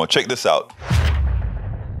with Cuomo. Check this out.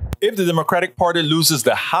 If the Democratic Party loses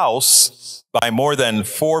the House by more than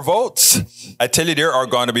 4 votes, I tell you, there are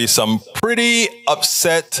going to be some pretty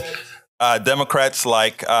upset Democrats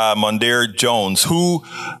like Mondaire Jones, who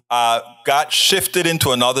got shifted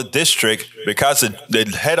into another district because the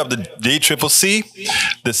head of the DCCC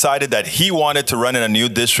decided that he wanted to run in a new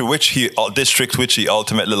district, which he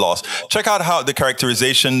ultimately lost. Check out how the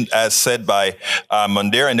characterization as said by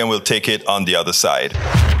Mondaire, and then we'll take it on the other side.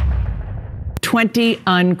 20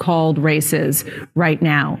 uncalled races right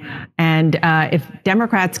now. And if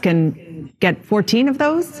Democrats can get 14 of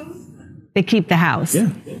those, they keep the House. Yeah.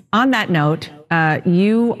 On that note,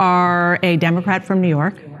 you are a Democrat from New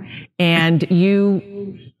York, and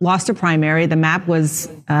you lost a primary. The map was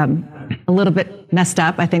a little bit messed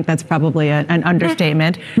up. I think that's probably an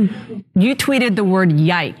understatement. You tweeted the word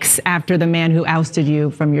yikes after the man who ousted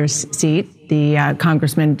you from your seat, the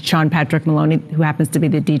Congressman Sean Patrick Maloney, who happens to be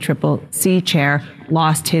the DCCC chair,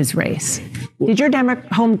 lost his race. Did your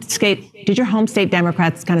home state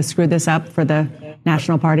Democrats kind of screw this up for the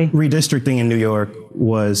National Party? Redistricting in New York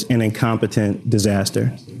was an incompetent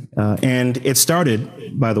disaster. And it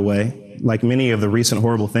started, by the way, like many of the recent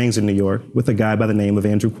horrible things in New York, with a guy by the name of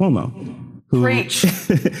Andrew Cuomo. Who, Preach.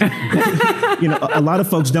 A lot of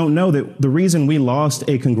folks don't know that the reason we lost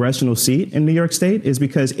a congressional seat in New York State is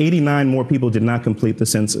because 89 more people did not complete the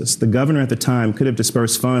census. The governor at the time could have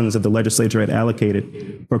dispersed funds that the legislature had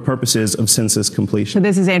allocated for purposes of census completion. So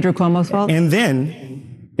this is Andrew Cuomo's fault? And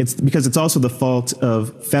then it's because it's also the fault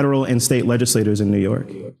of federal and state legislators in New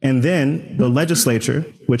York. And then the legislature,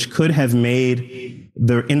 which could have made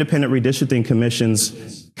the Independent Redistricting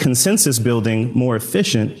Commission's consensus building more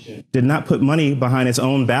efficient, did not put money behind its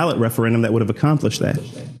own ballot referendum that would have accomplished that.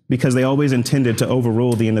 because they always intended to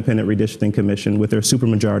overrule the Independent Redistricting Commission with their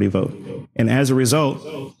supermajority vote. And as a result,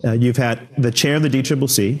 you've had the chair of the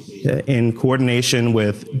DCCC, in coordination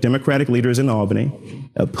with Democratic leaders in Albany,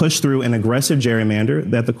 push through an aggressive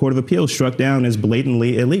gerrymander that the Court of Appeals struck down as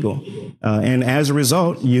blatantly illegal. And as a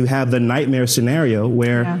result, you have the nightmare scenario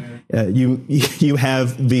where you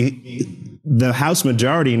have the House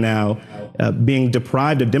majority now being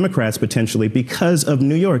deprived of Democrats potentially because of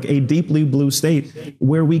New York, a deeply blue state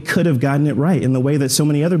where we could have gotten it right in the way that so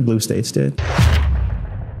many other blue states did.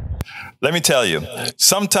 Let me tell you,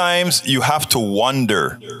 sometimes you have to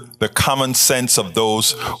wonder the common sense of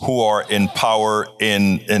those who are in power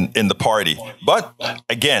in the party. But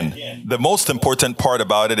again, the most important part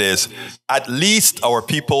about it is at least our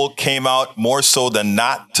people came out more so than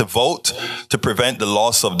not to vote to prevent the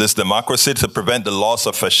loss of this democracy, to prevent the loss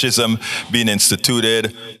of fascism being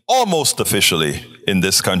instituted almost officially in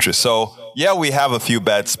this country. So yeah, we have a few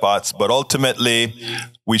bad spots, but ultimately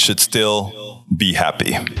we should still be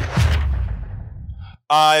happy.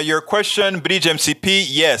 Your question, Bridge MCP,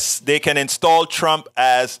 yes, they can install Trump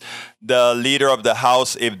as the leader of the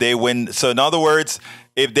House if they win. So in other words,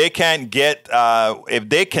 if they cannot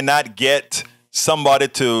get somebody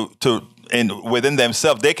within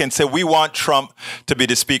themselves, they can say, we want Trump to be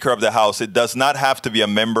the Speaker of the House. It does not have to be a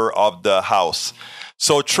member of the House.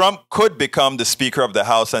 So Trump could become the Speaker of the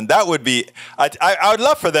House, and that would be, I would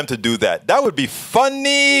love for them to do that. That would be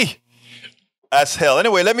funny as hell.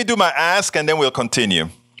 Anyway, let me do my ask and then we'll continue.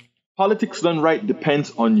 Politics done right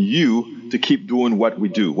depends on you to keep doing what we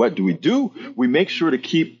do. What do? We make sure to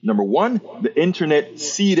keep, number one, the internet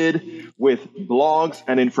seeded with blogs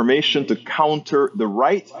and information to counter the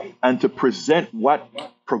right and to present what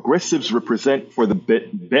progressives represent for the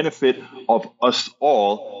benefit of us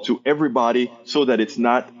all to everybody so that it's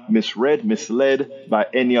not misread, misled by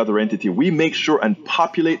any other entity. We make sure and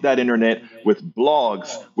populate that internet with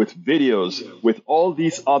blogs, with videos, with all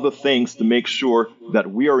these other things to make sure that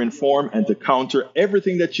we are informed and to counter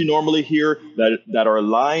everything that you normally hear that are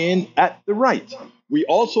lying at the right. We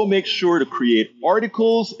also make sure to create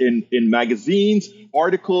articles in magazines,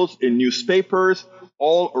 articles in newspapers,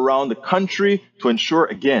 all around the country to ensure,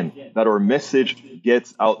 again, that our message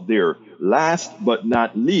gets out there. Last but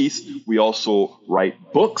not least, we also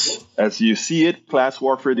write books. As you see it, Class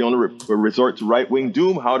Warfare, the only resort to right-wing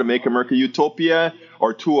doom, How to Make America Utopia,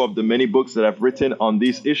 are two of the many books that I've written on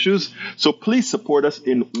these issues. So please support us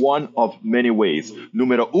in one of many ways.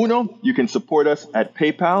 Numero uno, you can support us at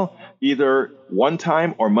PayPal, either one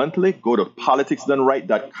time or monthly. Go to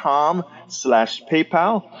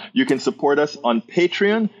politicsdoneright.com/PayPal. You can support us on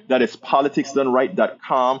Patreon. That is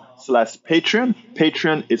politicsdoneright.com/Patreon.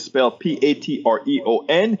 Patreon is spelled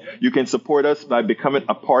Patreon. You can support us by becoming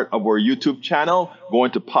a part of our YouTube channel, going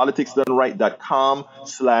to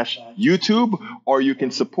politicsdoneright.com/YouTube, or you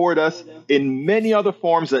can support us in many other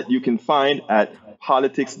forms that you can find at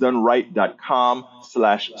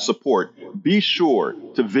politicsdoneright.com/support. Be sure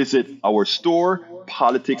to visit our store,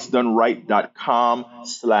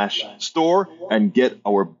 politicsdoneright.com/store, and get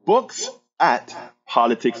our books at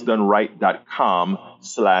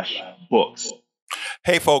politicsdoneright.com/books.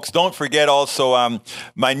 Hey, folks, don't forget also,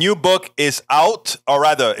 my new book is out, or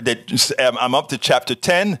rather, I'm up to chapter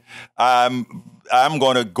 10. I'm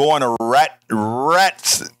going to go on a rat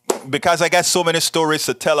because I got so many stories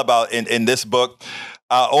to tell about in this book.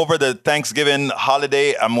 Over the Thanksgiving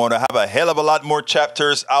holiday, I'm going to have a hell of a lot more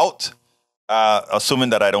chapters out, assuming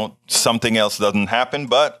that something else doesn't happen.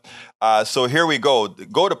 But so here we go.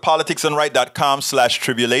 Go to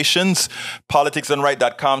politicsdoneright.com/tribulations,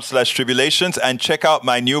 politicsdoneright.com/tribulations, and check out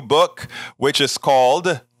my new book, which is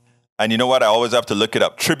called, and you know what? I always have to look it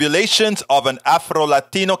up. Tribulations of an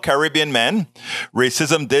Afro-Latino Caribbean Man.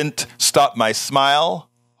 Racism didn't stop my smile,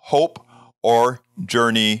 hope, or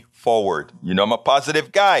journey forward. You know, I'm a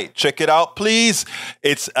positive guy. Check it out, please.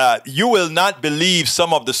 It's you will not believe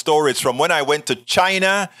some of the stories from when I went to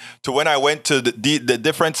China to when I went to the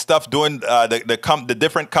different stuff doing the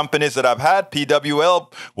different companies that I've had,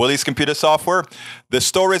 PWL, Willie's Computer Software. The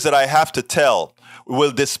stories that I have to tell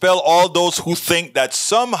will dispel all those who think that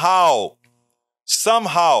somehow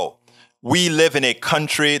we live in a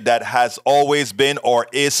country that has always been or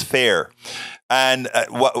is fair. And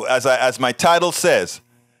as my title says,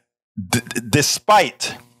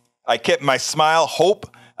 despite, I kept my smile, hope,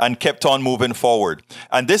 and kept on moving forward.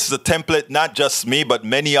 And this is a template not just me, but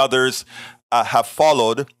many others have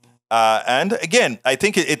followed. And again, I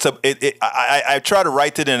think I try to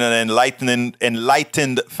write it in an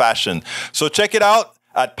enlightened fashion. So check it out.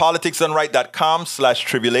 at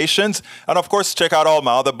politicsdoneright.com/tribulations. And of course, check out all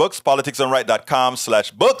my other books,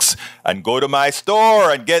 politicsdoneright.com/books, and go to my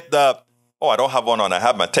store and get the, oh, I don't have one on. I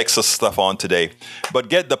have my Texas stuff on today. But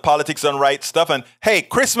get the Politics Done Right stuff. And hey,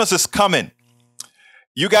 Christmas is coming.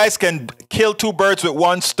 You guys can kill two birds with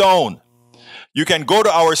one stone. You can go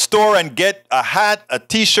to our store and get a hat, a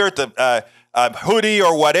t-shirt, a hoodie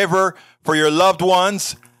or whatever for your loved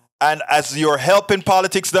ones. And as you're helping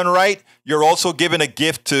Politics Done Right, you're also giving a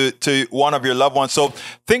gift to one of your loved ones. So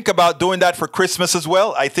think about doing that for Christmas as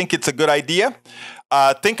well. I think it's a good idea.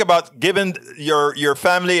 Think about giving your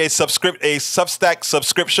family a Substack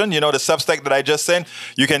subscription. You know, the Substack that I just sent.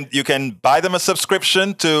 You can buy them a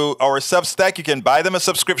subscription to our Substack. You can buy them a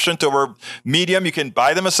subscription to our Medium. You can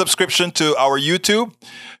buy them a subscription to our YouTube.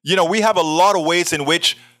 You know, we have a lot of ways in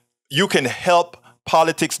which you can help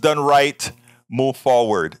Politics Done Right move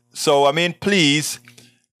forward. So, I mean, please,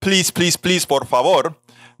 por favor,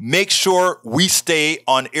 make sure we stay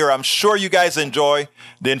on air. I'm sure you guys enjoy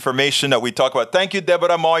the information that we talk about. Thank you,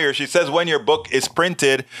 Deborah Moyer. She says when your book is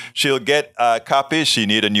printed, she'll get a copy. She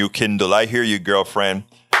need a new Kindle. I hear you, girlfriend.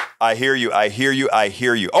 I hear you.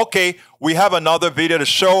 Okay, we have another video to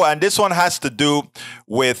show, and this one has to do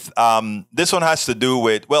with,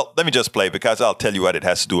 well, let me just play because I'll tell you what it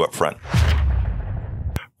has to do up front.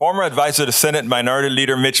 Former advisor to Senate Minority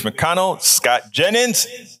Leader Mitch McConnell, Scott Jennings,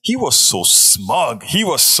 he was so smug. He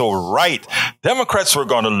was so right. Democrats were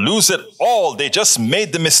going to lose it all. They just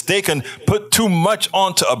made the mistake and put too much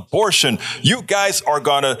onto abortion. You guys are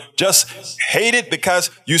going to just hate it because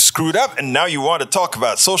you screwed up and now you want to talk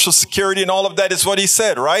about Social Security and all of that is what he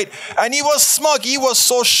said, right? And he was smug. He was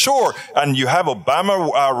so sure. And you have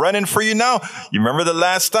Obama running for you now. You remember the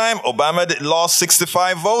last time Obama lost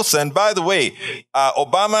 65 votes? And by the way,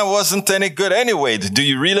 Obama wasn't any good anyway. Do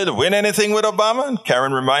you really win anything with Obama? And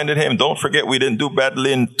Karen reminded him, don't forget we didn't do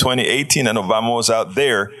badly in 2018 and Obama was out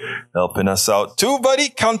there helping us out too, buddy.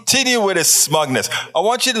 Continue with his smugness. I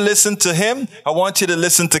want you to listen to him. I want you to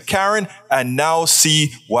listen to Karen and now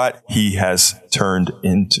see what he has turned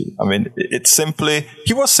into. I mean,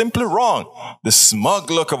 he was simply wrong. The smug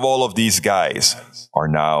look of all of these guys are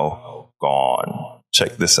now gone.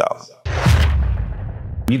 Check this out.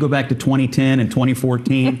 You go back to 2010 and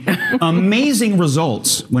 2014, amazing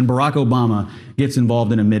results when Barack Obama gets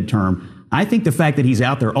involved in a midterm. I think the fact that he's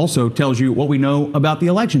out there also tells you what we know about the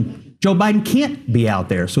election. Joe Biden can't be out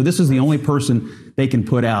there. So this is the only person they can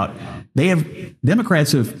put out.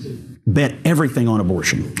 Democrats have bet everything on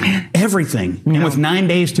abortion. Everything. And with 9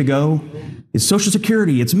 days to go, it's Social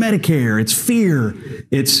Security, it's Medicare, it's fear,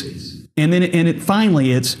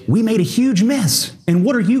 finally it's, we made a huge mess. And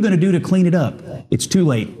what are you going to do to clean it up? It's too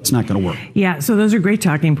late. It's not going to work. Yeah, so those are great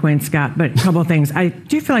talking points, Scott, but a couple of things. I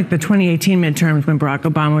do feel like the 2018 midterms when Barack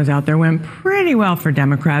Obama was out there went pretty well for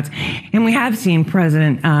Democrats. And we have seen the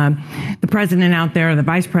president out there, the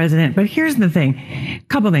vice president. But here's the thing, a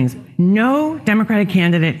couple of things. No Democratic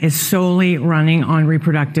candidate is solely running on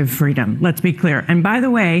reproductive freedom. Let's be clear. And by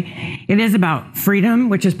the way, it is about freedom,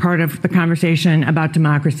 which is part of the conversation about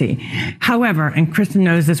democracy. However, and Kristen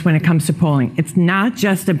knows this when it comes to polling, it's not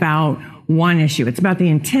just about one issue. It's about the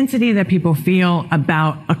intensity that people feel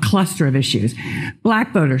about a cluster of issues.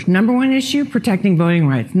 Black voters, number one issue, protecting voting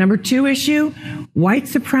rights. Number two issue, white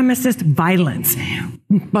supremacist violence.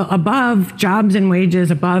 Above jobs and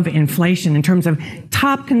wages, above inflation in terms of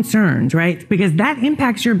top concerns, right? Because that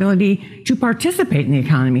impacts your ability to participate in the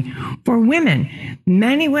economy. For women,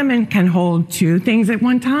 many women can hold two things at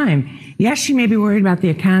one time. Yes, she may be worried about the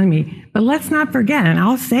economy, but let's not forget, and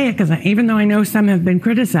I'll say it because even though I know some have been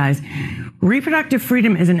criticized, reproductive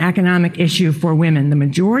freedom is an economic issue for women. The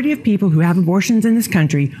majority of people who have abortions in this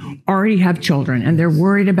country already have children, and they're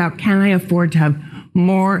worried about, can I afford to have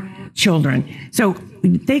more children? So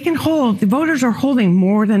the voters are holding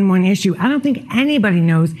more than one issue. I don't think anybody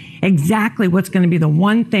knows exactly what's going to be the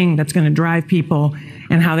one thing that's going to drive people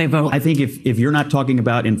and how they vote. I think if you're not talking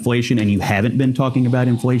about inflation and you haven't been talking about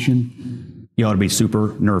inflation, you ought to be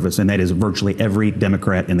super nervous. And that is virtually every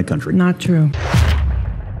Democrat in the country. Not true.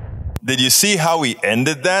 Did you see how he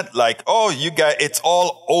ended that? Like, oh, you guys, it's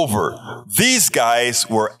all over. These guys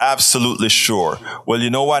were absolutely sure. Well, you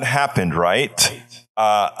know what happened, right?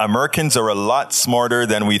 Americans are a lot smarter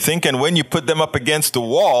than we think. And when you put them up against the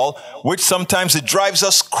wall, which sometimes it drives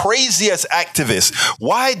us crazy as activists,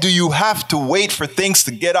 why do you have to wait for things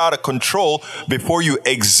to get out of control before you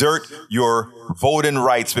exert your voting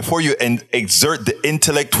rights, before you exert the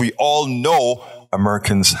intellect we all know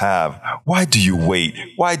Americans have. Why do you wait?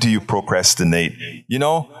 Why do you procrastinate? You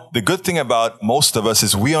know, the good thing about most of us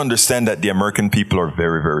is we understand that the American people are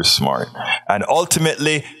very, very smart. And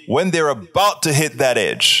ultimately, when they're about to hit that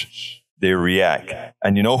edge, they react.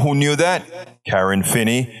 And you know who knew that? Karen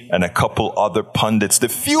Finney and a couple other pundits. The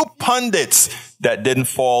few pundits that didn't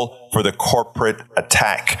fall for the corporate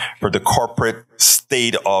attack, for the corporate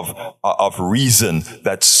state of reason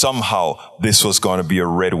that somehow this was going to be a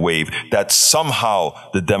red wave, that somehow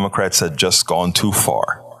the Democrats had just gone too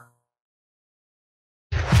far.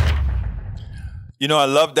 You know, I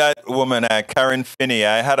love that woman, Karen Finney.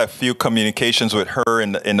 I had a few communications with her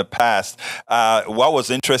in the past. What was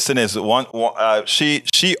interesting is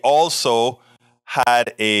she also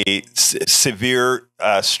had a severe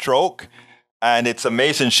stroke. And it's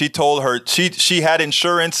amazing. She told her she had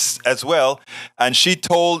insurance as well, and she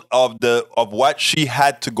told of what she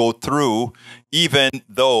had to go through, even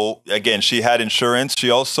though again she had insurance.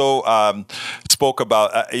 She also spoke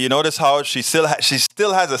about you notice how she still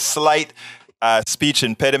has a slight speech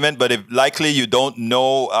impediment, but if likely you don't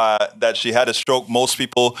know that she had a stroke, most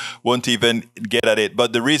people won't even get at it.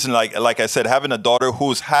 But the reason, like I said, having a daughter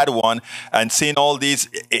who's had one and seeing all these,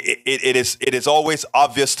 it is always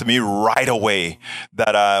obvious to me right away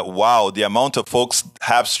that wow, the amount of folks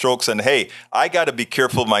have strokes. And hey, I got to be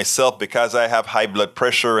careful myself because I have high blood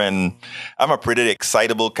pressure and I'm a pretty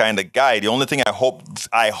excitable kind of guy. The only thing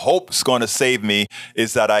I hope is going to save me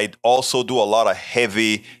is that I also do a lot of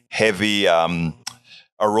heavy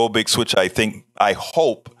aerobics, which I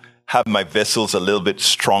hope have my vessels a little bit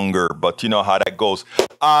stronger, but you know how that goes.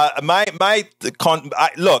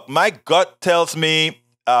 Look, my gut tells me,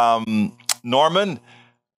 Norman,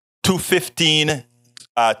 215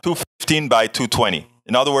 by 220.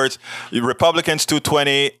 In other words, Republicans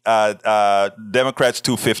 220, Democrats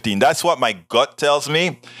 215. That's what my gut tells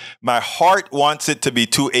me. My heart wants it to be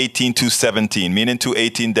 218, 217, meaning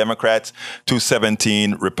 218 Democrats,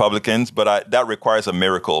 217 Republicans, but that requires a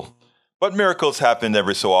miracle. But miracles happen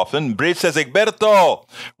every so often. Bridge says, Egberto,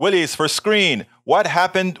 Willis for screen. What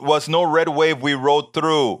happened was no red wave we rode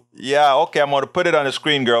through. Yeah, okay, I'm going to put it on the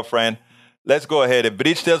screen, girlfriend. Let's go ahead. If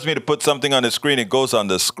Breach tells me to put something on the screen, it goes on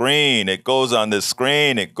the screen. It goes on the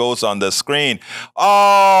screen. It goes on the screen.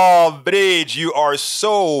 Oh, Breach, you are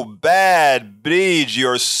so bad. Breach,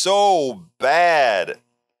 you're so bad.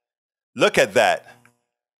 Look at that.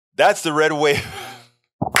 That's the red wave.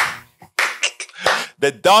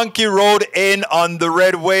 The donkey rode in on the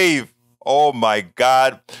red wave. Oh, my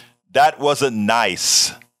God. That wasn't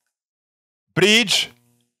nice. Breach.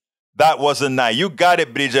 That wasn't nice. You got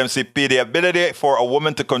it, Bridge MCP. The ability for a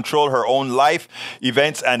woman to control her own life,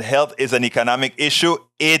 events, and health is an economic issue.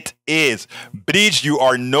 It is. Bridge, you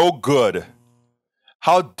are no good.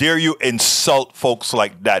 How dare you insult folks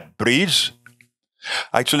like that, Bridge?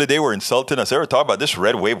 Actually, they were insulting us. They were talking about this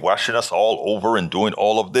red wave washing us all over and doing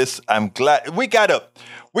all of this. I'm glad we gotta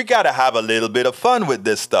have a little bit of fun with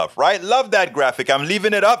this stuff, right? Love that graphic. I'm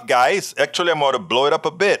leaving it up, guys. Actually, I'm going to blow it up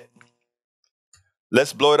a bit.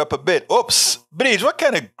 Let's blow it up a bit. Oops. Bridge, what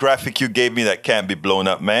kind of graphic you gave me that can't be blown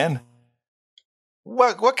up, man?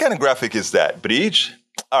 What kind of graphic is that, Bridge?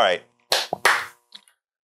 All right.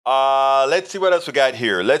 Let's see what else we got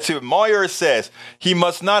here. Let's see what Moyer says. He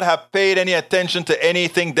must not have paid any attention to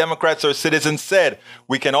anything Democrats or citizens said.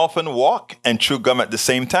 We can often walk and chew gum at the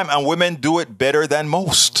same time, and women do it better than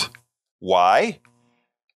most. Why?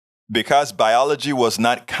 Because biology was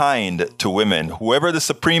not kind to women. Whoever the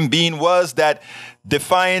supreme being was that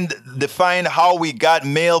defined how we got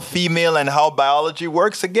male, female, and how biology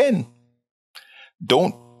works, again,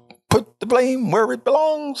 don't put the blame where it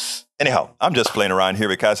belongs. Anyhow, I'm just playing around here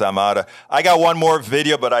because I got one more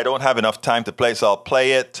video, but I don't have enough time to play, so I'll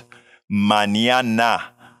play it mañana.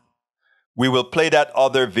 We will play that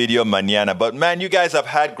other video mañana. But man, you guys have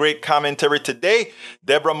had great commentary today.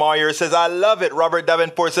 Deborah Moyer says, I love it. Robert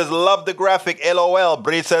Davenport says, love the graphic. LOL.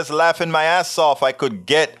 Bree says, laughing my ass off. I could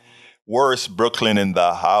get worse. Brooklyn in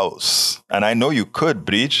the house. And I know you could,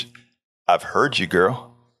 Breach. I've heard you,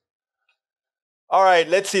 girl. All right,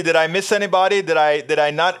 let's see. Did I miss anybody? Did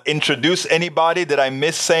I not introduce anybody? Did I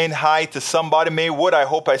miss saying hi to somebody? Maywood, I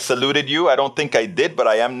hope I saluted you. I don't think I did, but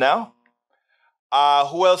I am now.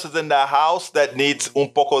 Who else is in the house that needs un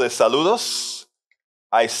poco de saludos?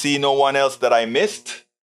 I see no one else that I missed.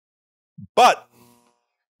 But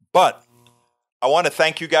I want to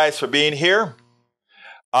thank you guys for being here.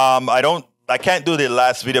 I can't do the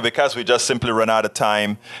last video because we just simply run out of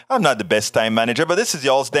time. I'm not the best time manager, but this is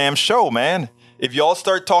y'all's damn show, man. If y'all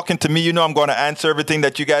start talking to me, you know I'm going to answer everything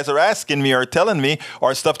that you guys are asking me or telling me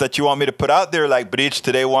or stuff that you want me to put out there, like Breach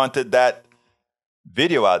today wanted that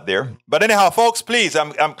video out there. But anyhow, folks, please,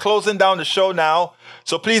 I'm closing down the show now.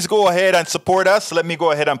 So please go ahead and support us. Let me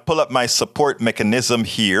go ahead and pull up my support mechanism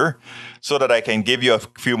here so that I can give you a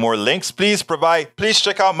few more links. Please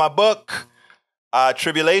check out my book,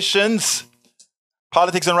 Tribulations,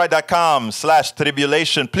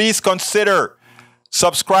 politicsandright.com/tribulation. Please consider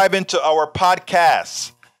subscribing to our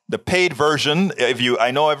podcast, the paid version.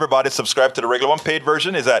 I know everybody subscribed to the regular one. Paid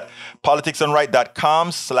version is at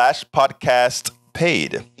politicsandright.com/podcast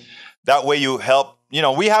paid. That way you help. You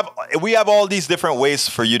know, we have all these different ways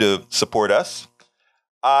for you to support us.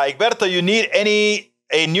 Egberto, you need a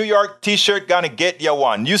New York t-shirt? Gonna get you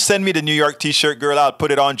one. You send me the New York t-shirt, girl. I'll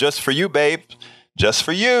put it on just for you, babe. Just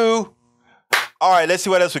for you. All right, let's see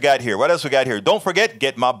what else we got here. Don't forget,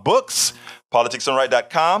 get my books,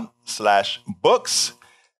 politicsandright.com/books.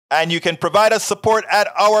 And you can provide us support at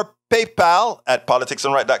our PayPal at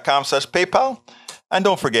politicsandright.com/PayPal. And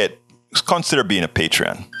don't forget, consider being a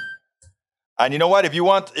Patreon. And you know what? If you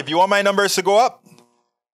want my numbers to go up,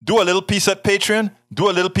 do a little piece at Patreon, do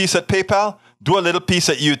a little piece at PayPal, do a little piece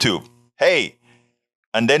at YouTube. Hey,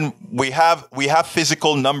 and then we have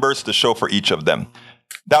physical numbers to show for each of them.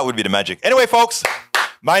 That would be the magic. Anyway, folks,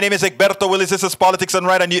 my name is Egberto Willis. This is Politics and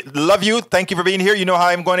Right. And love you. Thank you for being here. You know how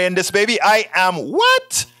I'm going to end this, baby. I am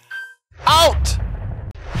what? Out.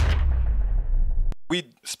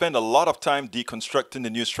 We spend a lot of time deconstructing the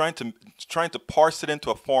news, trying to parse it into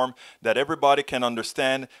a form that everybody can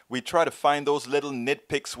understand. We try to find those little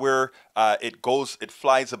nitpicks where it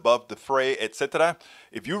flies above the fray, etc.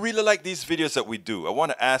 If you really like these videos that we do, I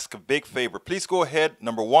want to ask a big favor. Please go ahead.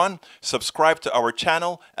 Number one, subscribe to our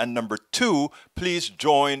channel. And number two, please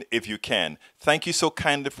join if you can. Thank you so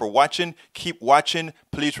kindly for watching. Keep watching.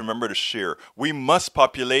 Please remember to share. We must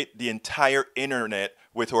populate the entire internet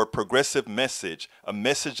with our progressive message, a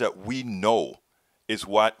message that we know is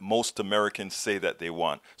what most Americans say that they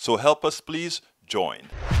want. So help us, please join.